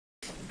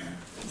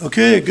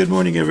Okay, good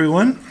morning,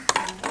 everyone.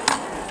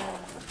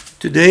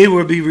 Today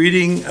we'll be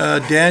reading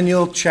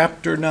Daniel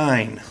chapter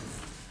 9.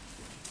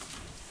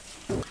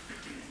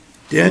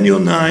 Daniel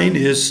 9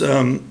 is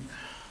the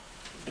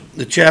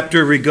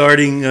chapter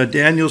regarding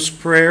Daniel's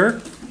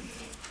prayer,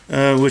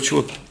 which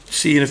we'll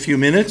see in a few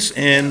minutes.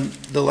 And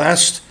the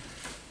last,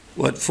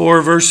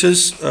 four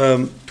verses,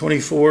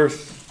 24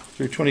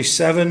 through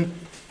 27,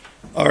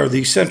 are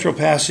the central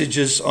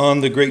passages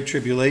on the Great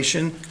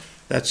Tribulation.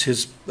 That's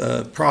his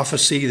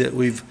prophecy that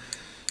we've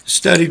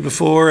studied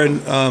before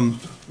and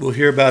we'll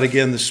hear about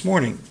again this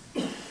morning.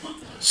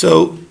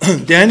 So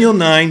Daniel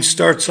 9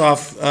 starts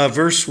off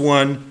verse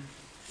 1.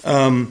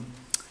 In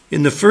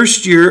the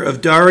first year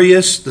of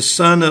Darius, the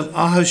son of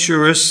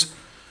Ahasuerus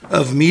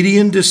of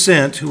Median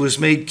descent, who was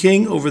made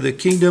king over the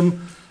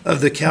kingdom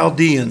of the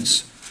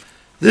Chaldeans.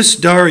 This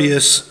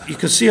Darius, you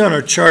can see on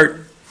our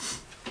chart,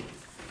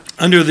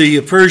 under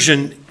the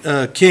Persian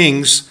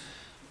kings,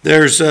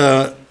 there's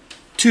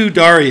two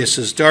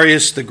Dariuses,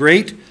 Darius the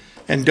Great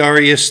and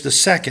Darius the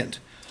Second.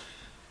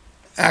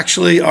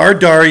 Actually, our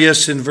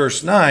Darius in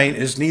verse 9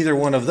 is neither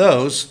one of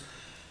those.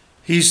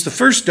 He's the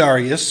first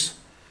Darius.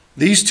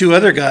 These two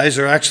other guys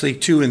are actually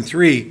 2 and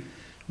 3.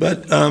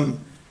 But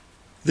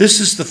this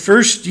is the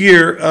first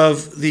year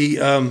of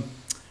the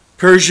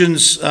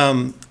Persians'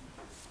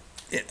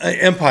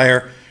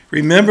 empire.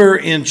 Remember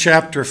in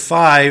chapter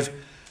 5,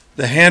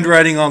 the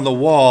handwriting on the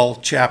wall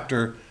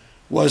chapter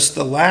was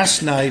the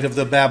last night of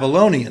the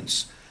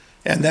Babylonians.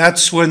 And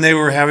that's when they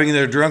were having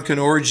their drunken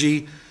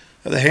orgy.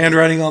 The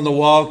handwriting on the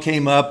wall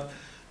came up.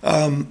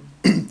 And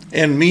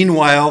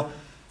meanwhile,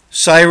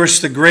 Cyrus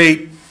the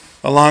Great,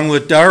 along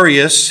with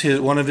Darius,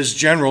 one of his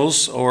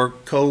generals or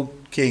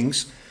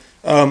co-kings,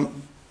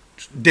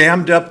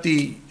 dammed up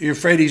the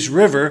Euphrates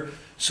River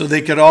so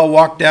they could all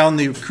walk down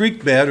the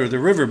creek bed or the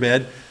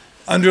riverbed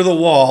under the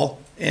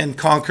wall and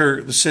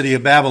conquer the city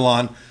of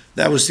Babylon.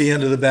 That was the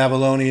end of the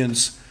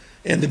Babylonians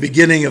and the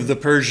beginning of the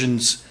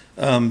Persians'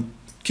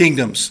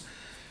 kingdoms.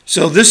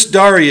 So this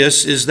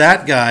Darius is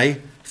that guy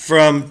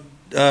from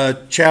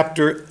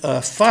chapter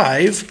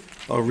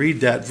 5. I'll read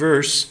that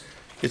verse.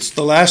 It's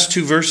the last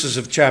two verses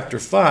of chapter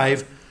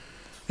 5.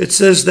 It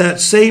says,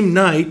 that same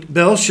night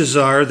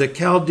Belshazzar, the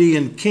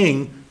Chaldean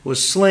king,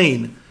 was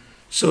slain.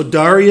 So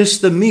Darius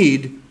the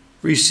Mede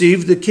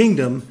received the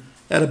kingdom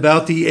at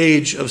about the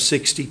age of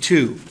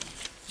 62.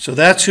 So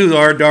that's who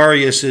our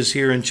Darius is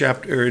here in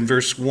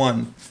verse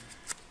 1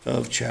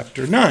 of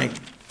chapter 9.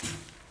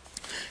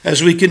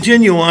 As we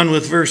continue on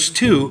with verse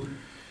 2,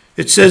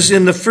 it says,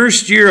 in the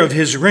first year of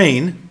his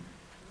reign,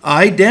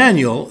 I,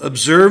 Daniel,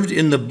 observed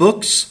in the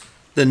books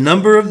the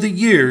number of the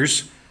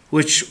years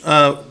which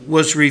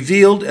was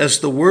revealed as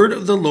the word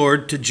of the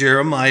Lord to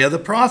Jeremiah the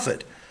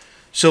prophet.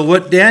 So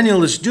what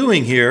Daniel is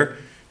doing here,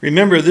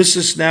 remember this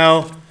is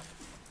now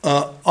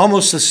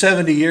almost the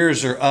 70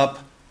 years are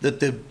up that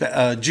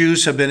the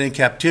Jews have been in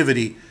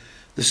captivity.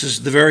 This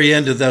is the very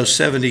end of those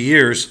 70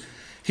 years.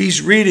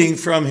 He's reading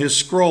from his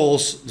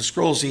scrolls, the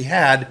scrolls he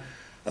had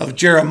of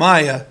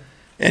Jeremiah,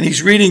 and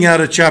he's reading out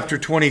of chapter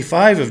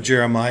 25 of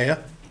Jeremiah.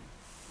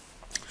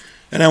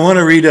 And I want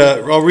to read,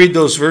 I'll read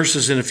those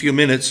verses in a few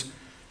minutes.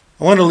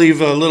 I want to leave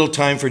a little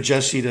time for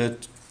Jesse to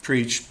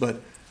preach, but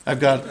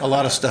I've got a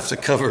lot of stuff to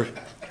cover.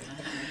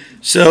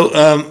 So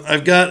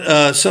I've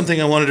got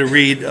something I wanted to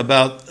read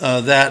about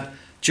that,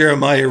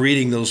 Jeremiah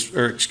reading those,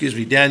 or excuse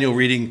me, Daniel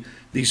reading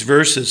these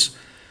verses.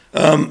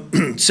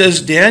 It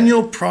says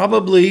Daniel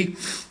probably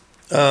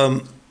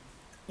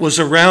was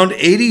around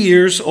 80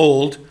 years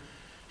old.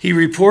 He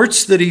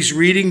reports that he's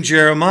reading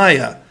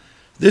Jeremiah.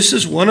 This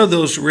is one of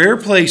those rare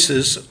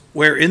places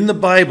where in the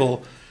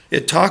Bible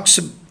it talks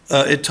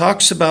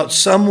about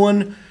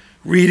someone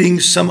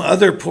reading some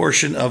other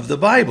portion of the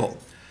Bible.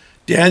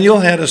 Daniel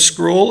had a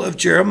scroll of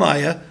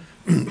Jeremiah,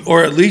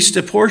 or at least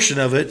a portion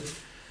of it.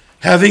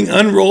 Having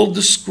unrolled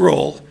the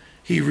scroll,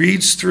 he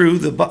reads through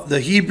the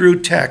Hebrew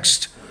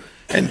text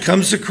and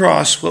comes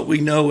across what we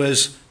know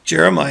as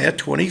Jeremiah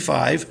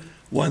 25,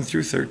 1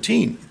 through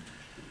 13.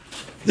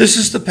 This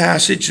is the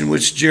passage in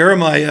which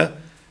Jeremiah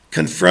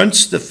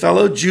confronts the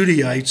fellow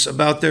Judaites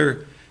about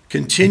their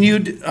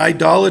continued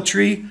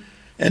idolatry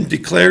and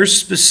declares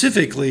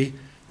specifically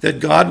that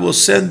God will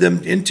send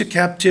them into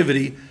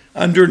captivity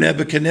under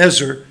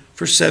Nebuchadnezzar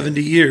for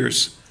 70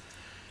 years,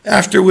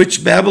 after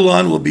which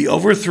Babylon will be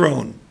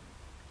overthrown.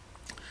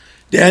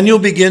 Daniel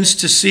begins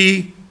to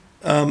see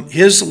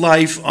his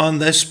life on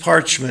this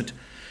parchment.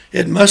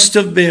 It must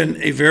have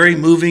been a very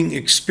moving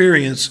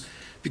experience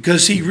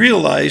because he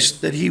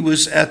realized that he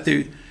was at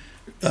the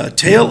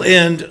tail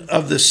end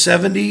of the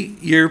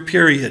 70-year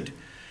period.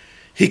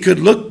 He could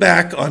look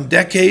back on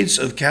decades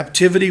of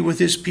captivity with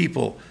his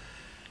people,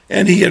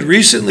 and he had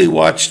recently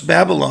watched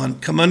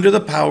Babylon come under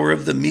the power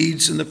of the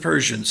Medes and the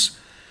Persians.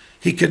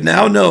 He could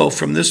now know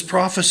from this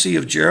prophecy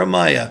of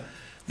Jeremiah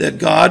that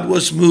God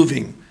was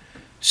moving.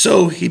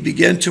 So he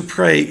began to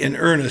pray in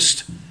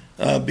earnest,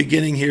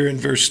 beginning here in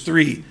verse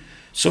 3.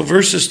 So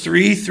verses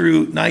 3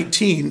 through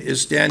 19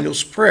 is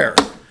Daniel's prayer.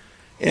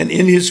 And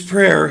in his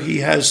prayer, he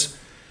has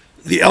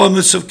the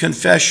elements of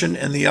confession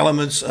and the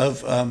elements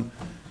of,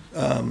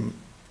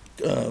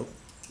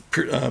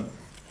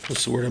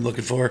 what's the word I'm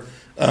looking for?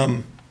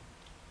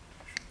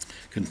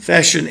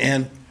 Confession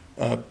and,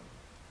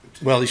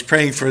 he's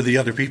praying for the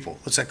other people.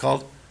 What's that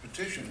called?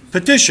 Petition.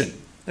 Petition.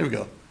 There we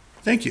go.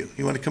 Thank you.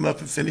 You want to come up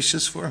and finish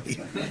this for me?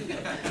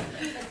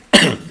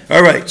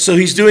 All right, so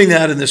he's doing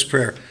that in this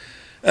prayer.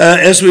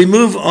 As we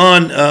move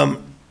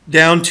on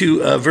down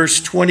to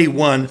verse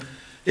 21,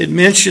 it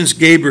mentions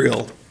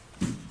Gabriel.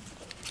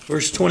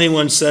 Verse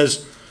 21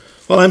 says,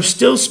 "While I'm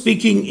still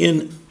speaking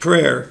in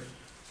prayer,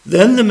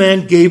 then the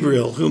man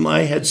Gabriel, whom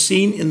I had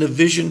seen in the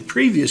vision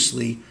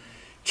previously,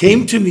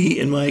 came to me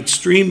in my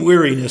extreme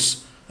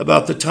weariness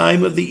about the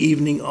time of the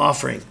evening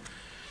offering."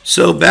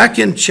 So back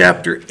in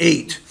chapter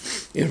 8,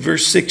 in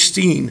verse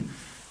 16,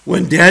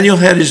 when Daniel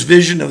had his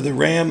vision of the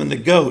ram and the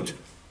goat,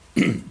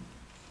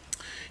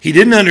 he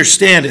didn't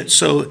understand it,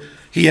 so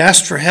he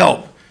asked for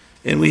help.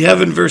 And we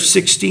have in verse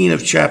 16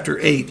 of chapter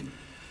 8,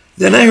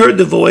 "Then I heard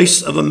the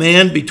voice of a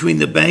man between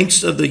the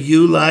banks of the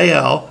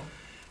Ulai,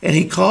 and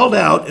he called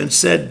out and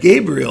said,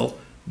 'Gabriel,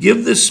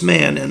 give this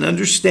man an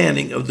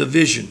understanding of the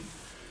vision.'"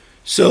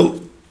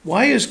 So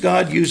why is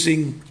God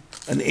using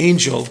an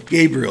angel,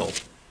 Gabriel?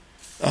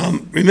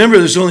 Remember,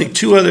 there's only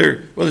two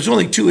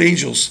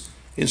angels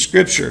in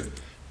Scripture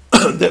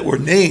that were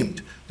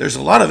named. There's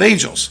a lot of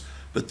angels,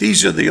 but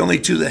these are the only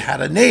two that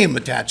had a name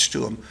attached to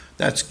them.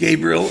 That's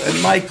Gabriel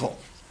and Michael.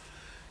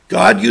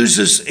 God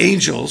uses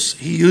angels.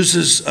 He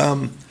uses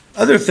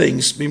other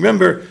things.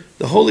 Remember,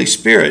 the Holy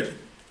Spirit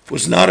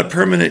was not a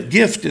permanent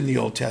gift in the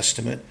Old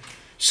Testament.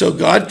 So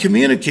God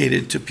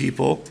communicated to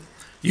people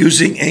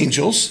using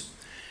angels.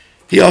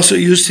 He also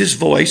used his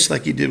voice,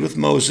 like he did with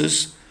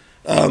Moses.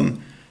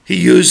 He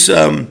used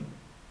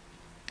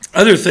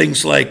other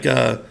things like,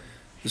 let's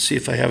see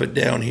if I have it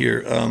down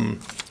here.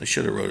 I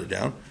should have wrote it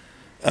down.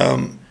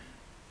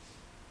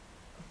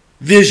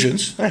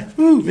 Visions.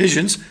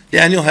 Visions.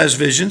 Daniel has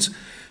visions.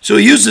 So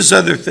he uses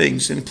other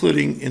things,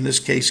 including, in this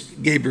case,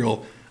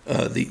 Gabriel,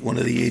 one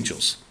of the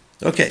angels.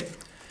 Okay,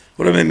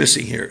 what am I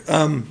missing here?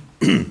 I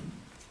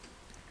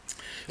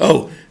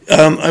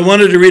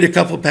wanted to read a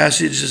couple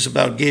passages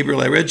about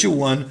Gabriel. I read you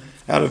one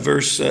out of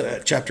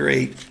chapter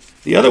 8.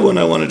 The other one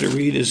I wanted to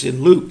read is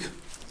in Luke.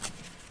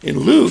 In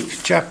Luke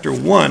chapter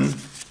 1,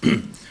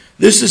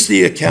 this is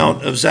the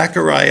account of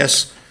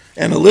Zacharias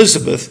and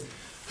Elizabeth,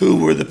 who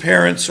were the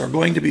parents, or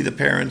going to be the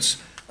parents,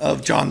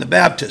 of John the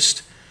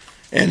Baptist.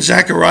 And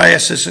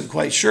Zacharias isn't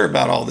quite sure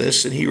about all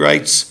this, and he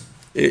writes,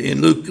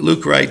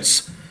 Luke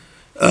writes,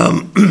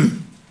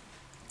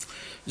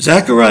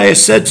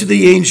 "Zacharias said to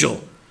the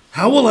angel,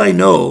 'How will I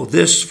know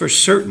this for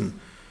certain?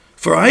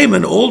 For I am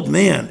an old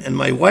man, and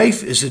my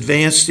wife is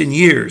advanced in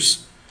years.'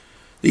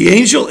 The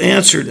angel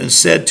answered and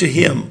said to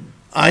him,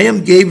 'I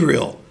am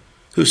Gabriel,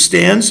 who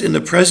stands in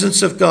the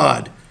presence of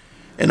God,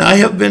 and I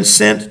have been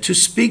sent to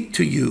speak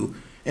to you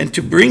and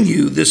to bring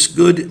you this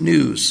good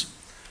news.'"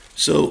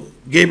 So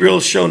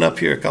Gabriel's shown up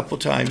here a couple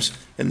times,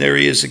 and there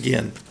he is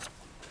again.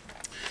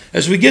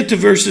 As we get to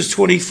verses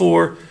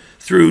 24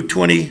 through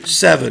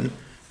 27,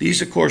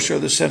 these, of course, are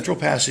the central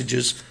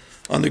passages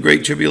on the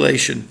Great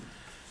Tribulation.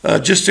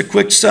 Just a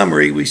quick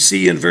summary. We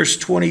see in verse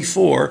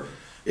 24,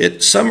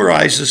 it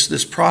summarizes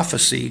this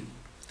prophecy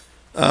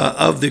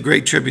of the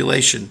Great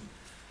Tribulation.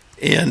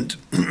 And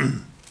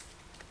I'm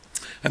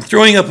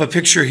throwing up a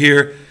picture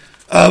here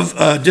of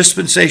a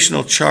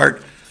dispensational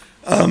chart.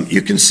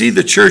 You can see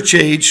the church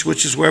age,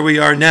 which is where we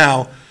are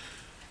now.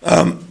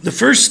 The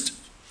first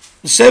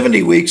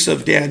 70 weeks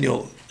of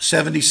Daniel,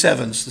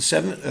 77s,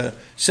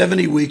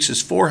 70 weeks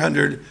is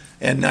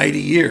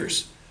 490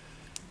 years.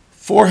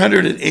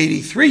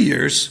 483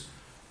 years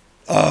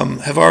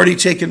have already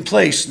taken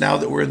place now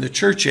that we're in the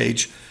church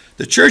age.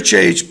 The church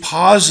age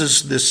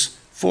pauses this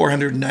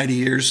 490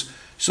 years,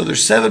 so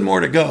there's 7 more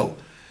to go.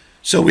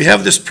 So we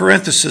have this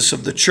parenthesis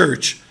of the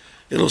church.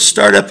 It'll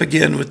start up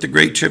again with the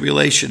Great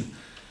Tribulation.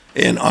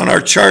 And on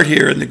our chart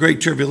here in the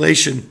Great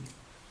Tribulation,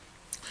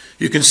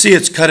 you can see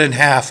it's cut in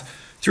half,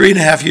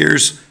 3.5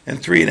 years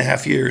and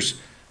 3.5 years.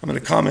 I'm going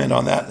to comment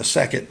on that in a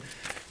second.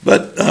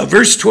 But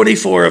verse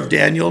 24 of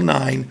Daniel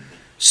 9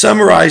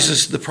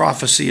 summarizes the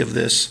prophecy of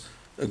this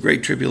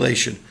Great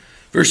Tribulation.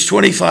 Verse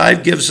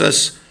 25 gives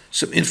us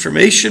some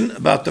information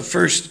about the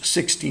first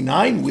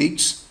 69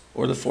 weeks,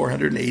 or the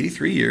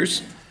 483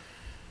 years.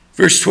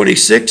 Verse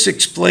 26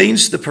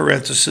 explains the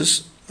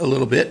parenthesis a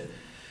little bit.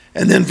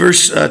 And then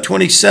verse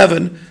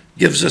 27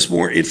 gives us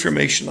more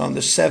information on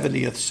the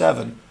 70th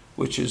 7,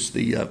 which is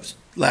the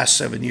last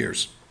 7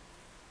 years.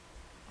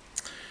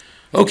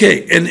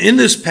 Okay, and in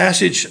this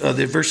passage,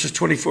 the verses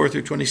 24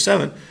 through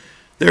 27,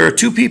 there are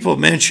 2 people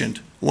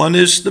mentioned. One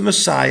is the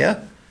Messiah,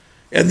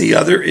 and the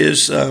other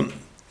is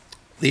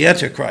the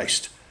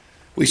Antichrist.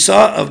 We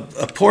saw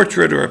a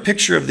portrait or a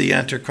picture of the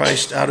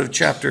Antichrist out of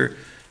chapter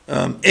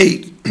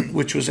 8,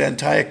 which was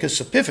Antiochus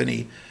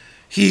Epiphanes.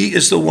 He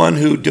is the one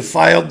who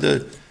defiled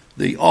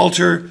the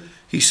altar.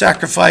 He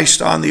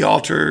sacrificed on the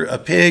altar a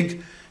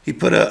pig. He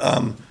put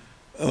an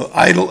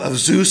idol of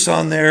Zeus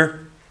on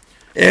there,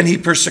 and he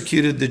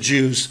persecuted the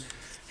Jews.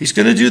 He's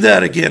going to do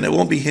that again. It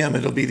won't be him.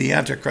 It'll be the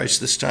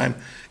Antichrist this time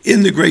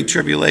in the Great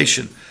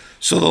Tribulation.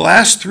 So the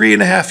last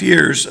 3.5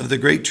 years of the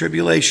Great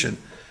Tribulation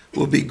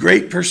will be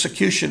great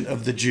persecution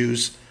of the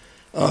Jews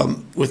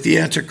with the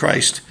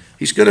Antichrist.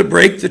 He's going to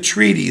break the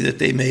treaty that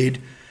they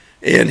made,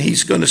 and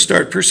he's going to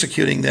start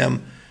persecuting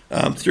them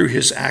through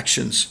his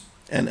actions.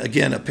 And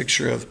again, a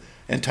picture of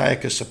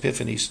Antiochus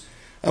Epiphanes.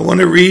 I want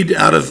to read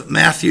out of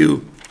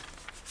Matthew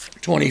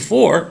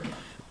 24,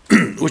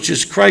 which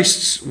is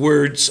Christ's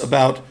words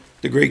about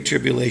the Great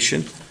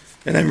Tribulation.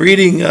 And I'm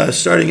reading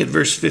starting at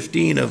verse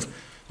 15 of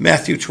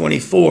Matthew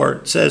 24.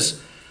 It says,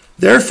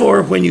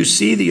 "Therefore, when you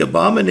see the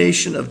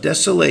abomination of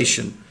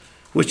desolation,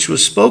 which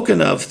was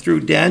spoken of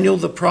through Daniel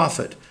the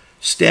prophet,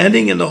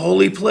 standing in the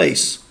holy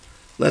place,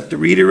 let the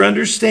reader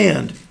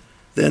understand.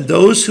 Then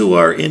those who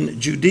are in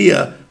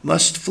Judea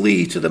must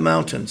flee to the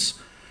mountains.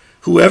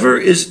 Whoever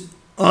is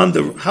on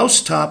the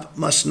housetop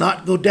must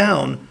not go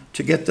down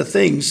to get the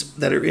things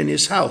that are in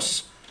his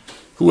house.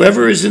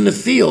 Whoever is in the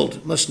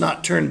field must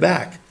not turn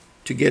back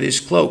to get his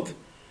cloak.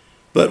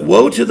 But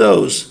woe to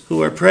those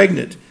who are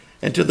pregnant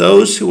and to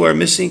those who are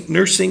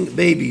nursing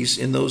babies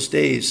in those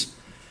days.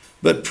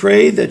 But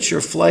pray that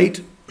your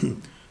flight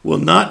will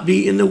not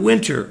be in the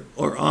winter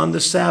or on the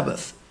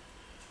Sabbath.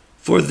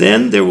 For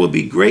then there will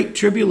be great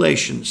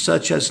tribulation,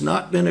 such as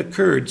not been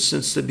occurred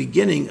since the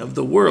beginning of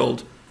the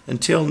world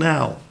until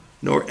now,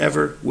 nor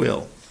ever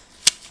will."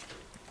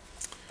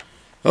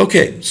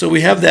 Okay, so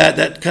we have that.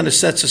 That kind of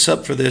sets us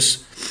up for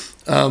this.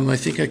 I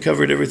think I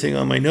covered everything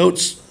on my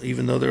notes,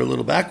 even though they're a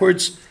little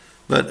backwards.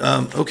 But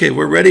okay,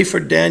 we're ready for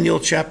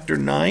Daniel chapter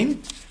 9,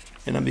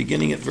 and I'm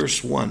beginning at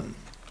verse 1.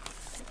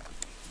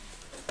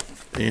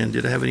 And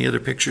did I have any other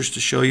pictures to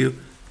show you?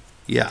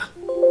 Yeah.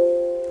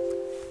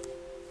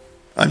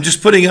 I'm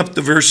just putting up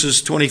the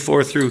verses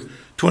 24 through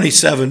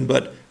 27,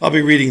 but I'll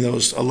be reading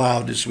those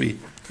aloud as we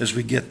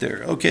get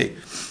there. Okay,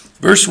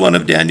 verse 1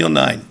 of Daniel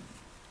 9.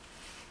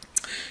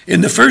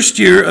 "In the first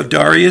year of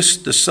Darius,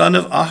 the son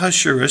of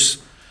Ahasuerus,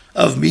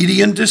 of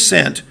Median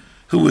descent,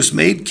 who was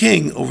made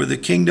king over the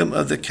kingdom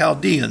of the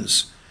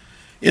Chaldeans,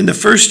 in the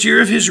first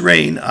year of his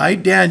reign, I,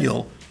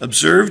 Daniel,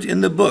 observed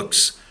in the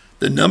books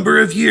the number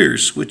of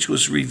years which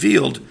was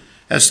revealed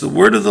as the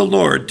word of the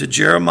Lord to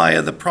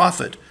Jeremiah the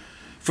prophet,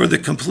 for the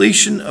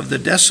completion of the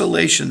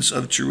desolations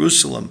of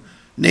Jerusalem,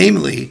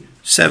 namely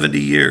 70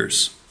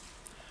 years.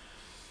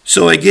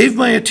 So I gave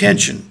my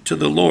attention to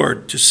the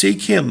Lord to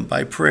seek him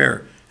by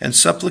prayer and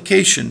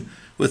supplication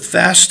with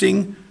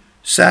fasting,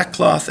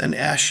 sackcloth, and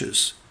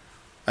ashes.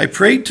 I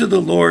prayed to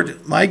the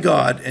Lord my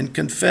God and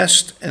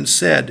confessed and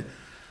said,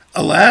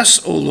 Alas,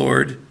 O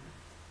Lord,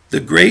 the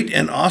great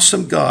and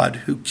awesome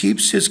God who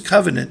keeps his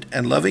covenant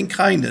and loving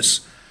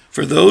kindness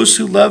for those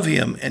who love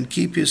him and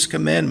keep his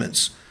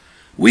commandments.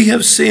 We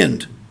have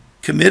sinned,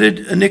 committed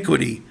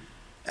iniquity,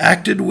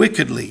 acted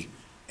wickedly,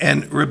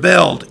 and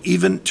rebelled,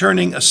 even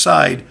turning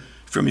aside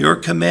from your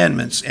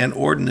commandments and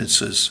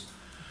ordinances.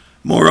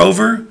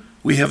 Moreover,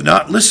 we have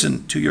not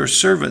listened to your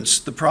servants,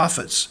 the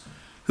prophets,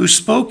 who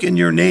spoke in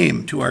your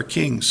name to our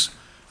kings,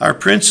 our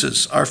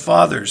princes, our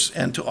fathers,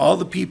 and to all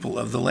the people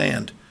of the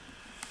land.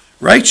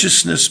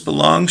 Righteousness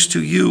belongs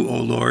to you, O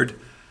Lord,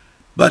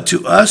 but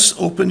to us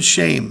open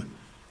shame,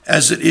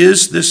 as it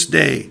is this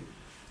day.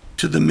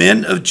 To the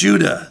men of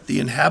Judah, the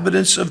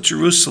inhabitants of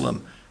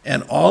Jerusalem,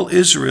 and all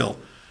Israel,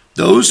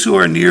 those who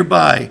are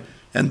nearby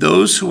and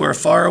those who are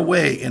far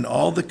away in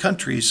all the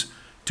countries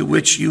to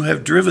which you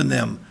have driven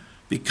them,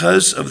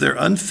 because of their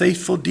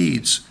unfaithful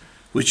deeds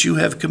which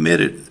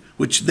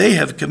they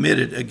have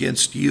committed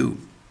against you.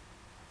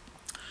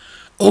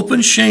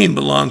 Open shame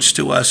belongs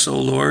to us, O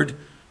Lord,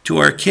 to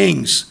our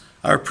kings,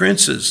 our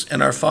princes,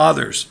 and our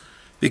fathers,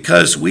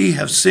 because we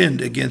have sinned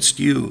against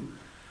you.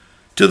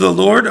 To the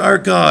Lord our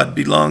God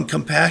belong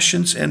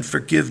compassions and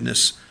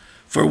forgiveness,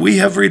 for we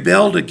have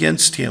rebelled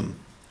against him.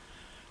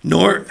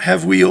 Nor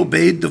have we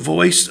obeyed the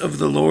voice of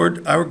the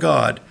Lord our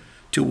God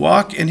to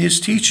walk in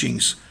his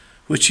teachings,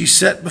 which he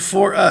set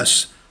before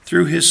us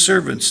through his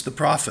servants the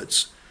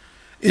prophets.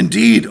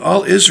 Indeed,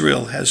 all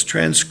Israel has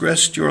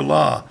transgressed your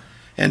law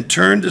and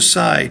turned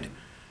aside,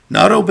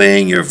 not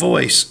obeying your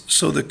voice,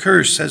 so the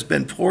curse has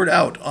been poured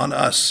out on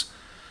us,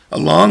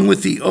 along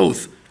with the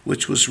oath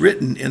which was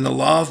written in the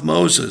law of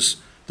Moses,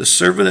 the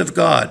servant of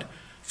God,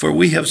 for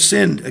we have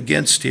sinned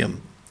against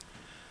him.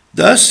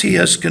 Thus he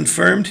has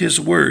confirmed his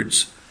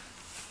words,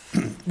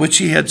 which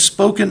he had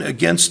spoken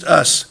against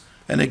us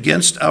and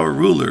against our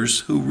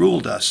rulers who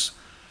ruled us,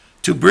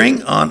 to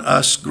bring on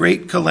us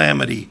great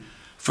calamity,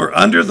 for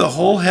under the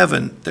whole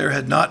heaven there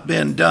had not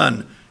been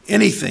done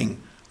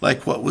anything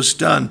like what was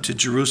done to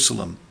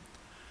Jerusalem.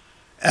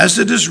 As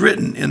it is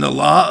written in the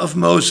law of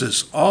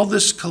Moses, all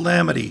this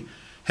calamity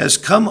has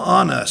come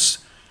on us,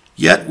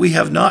 yet we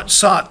have not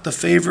sought the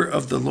favor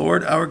of the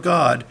Lord our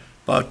God,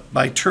 but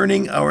by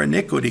turning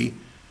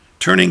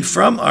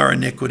from our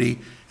iniquity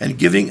and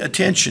giving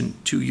attention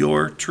to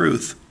your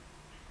truth.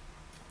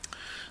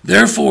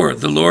 Therefore,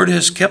 the Lord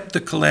has kept the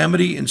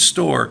calamity in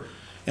store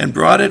and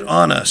brought it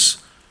on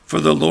us. For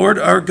the Lord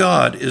our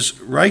God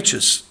is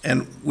righteous,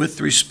 and with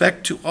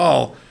respect to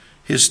all,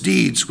 his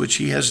deeds which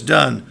he has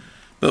done,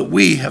 but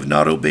we have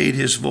not obeyed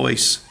his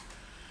voice.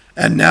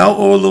 And now,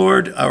 O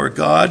Lord, our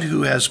God,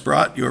 who has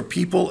brought your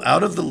people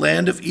out of the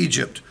land of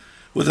Egypt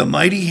with a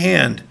mighty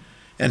hand,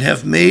 and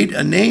have made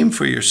a name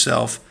for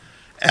yourself,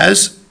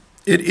 as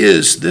it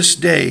is this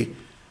day,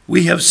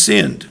 we have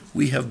sinned,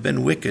 we have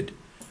been wicked.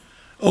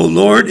 O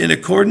Lord, in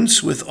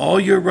accordance with all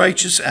your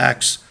righteous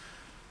acts,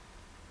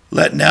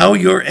 let now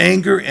your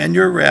anger and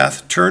your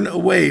wrath turn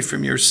away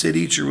from your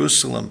city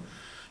Jerusalem,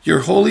 your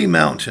holy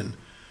mountain.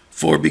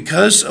 For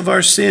because of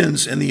our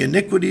sins and the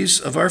iniquities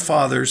of our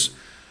fathers,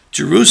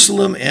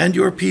 Jerusalem and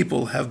your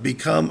people have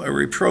become a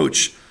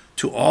reproach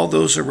to all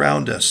those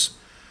around us.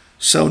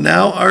 So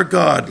now, our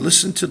God,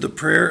 listen to the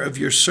prayer of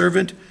your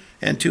servant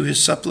and to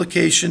his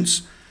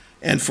supplications,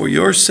 and for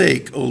your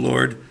sake, O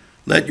Lord,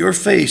 let your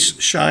face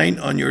shine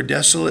on your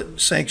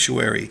desolate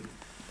sanctuary.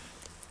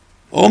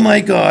 O my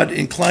God,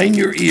 incline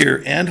your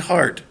ear and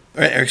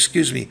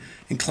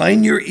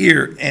incline your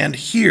ear and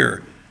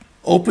hear.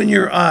 Open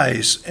your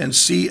eyes and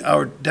see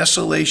our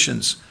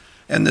desolations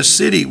and the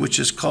city which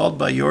is called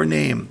by your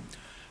name.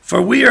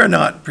 For we are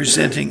not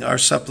presenting our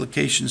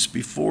supplications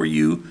before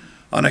you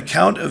on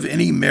account of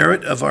any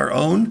merit of our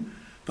own,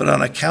 but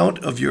on account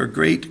of your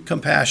great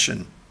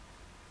compassion.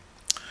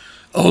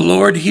 O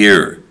Lord,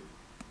 hear.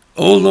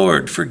 O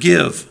Lord,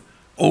 forgive.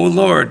 O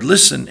Lord,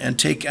 listen and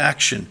take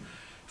action.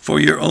 For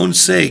your own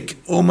sake,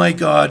 O my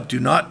God, do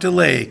not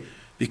delay,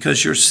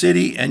 because your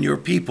city and your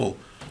people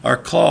are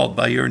called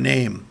by your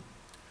name.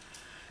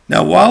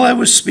 Now while I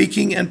was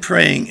speaking and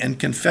praying and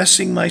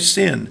confessing my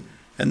sin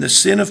and the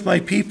sin of my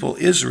people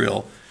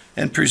Israel,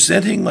 and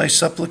presenting my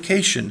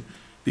supplication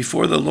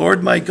before the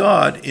Lord my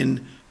God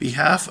in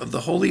behalf of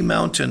the holy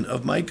mountain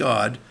of my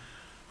God,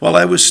 while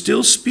I was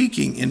still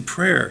speaking in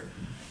prayer,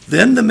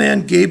 then the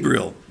man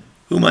Gabriel,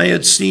 whom I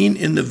had seen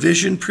in the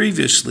vision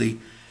previously,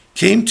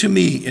 came to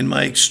me in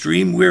my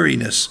extreme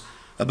weariness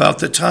about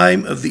the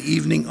time of the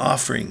evening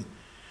offering.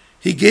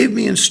 He gave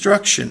me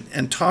instruction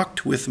and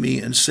talked with me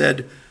and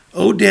said,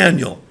 O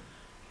Daniel,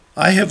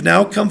 I have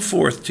now come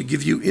forth to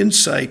give you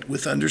insight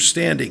with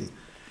understanding.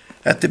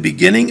 At the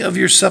beginning of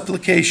your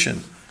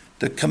supplication,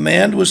 the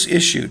command was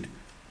issued,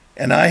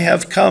 and I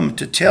have come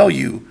to tell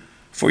you,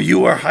 for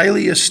you are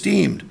highly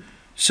esteemed.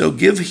 So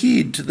give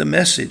heed to the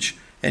message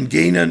and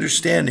gain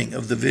understanding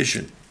of the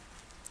vision.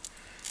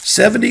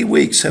 70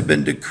 weeks have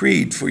been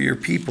decreed for your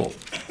people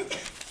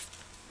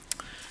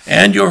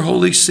and your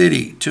holy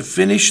city to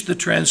finish the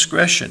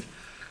transgression,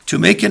 to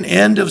make an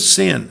end of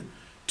sin,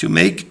 to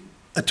make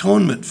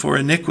atonement for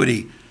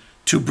iniquity,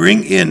 to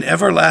bring in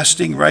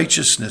everlasting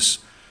righteousness,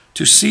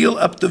 to seal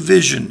up the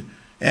vision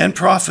and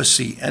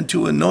prophecy, and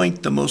to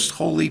anoint the most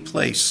holy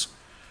place.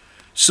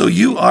 So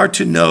you are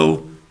to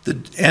know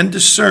and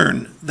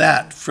discern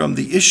that from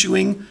the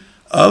issuing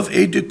of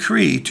a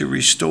decree to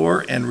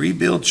restore and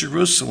rebuild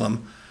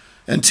Jerusalem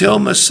until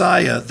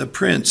Messiah the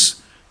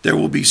Prince, there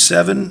will be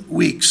 7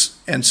 weeks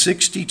and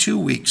 62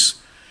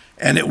 weeks,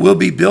 and it will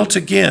be built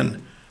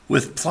again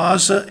with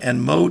plaza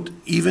and moat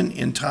even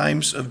in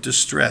times of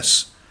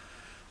distress.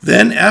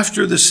 Then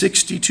after the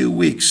 62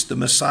 weeks, the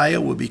Messiah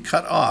will be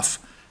cut off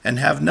and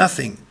have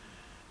nothing,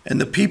 and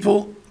the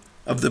people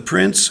of the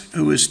prince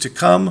who is to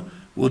come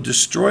will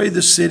destroy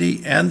the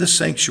city and the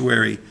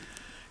sanctuary,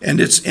 and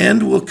its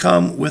end will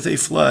come with a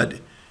flood.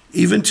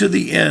 Even to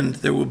the end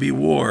there will be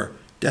war.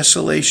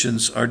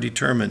 Desolations are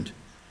determined.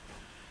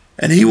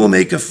 And he will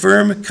make a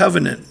firm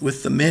covenant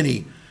with the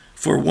many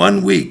for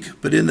 1 week,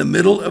 but in the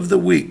middle of the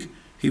week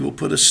he will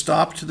put a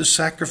stop to the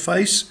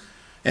sacrifice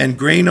and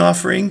grain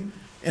offering,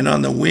 and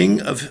on the wing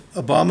of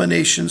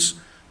abominations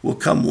will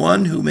come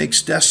one who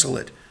makes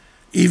desolate,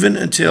 even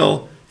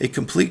until a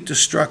complete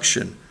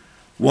destruction.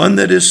 One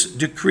that is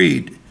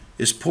decreed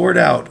is poured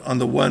out on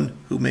the one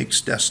who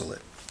makes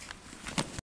desolate.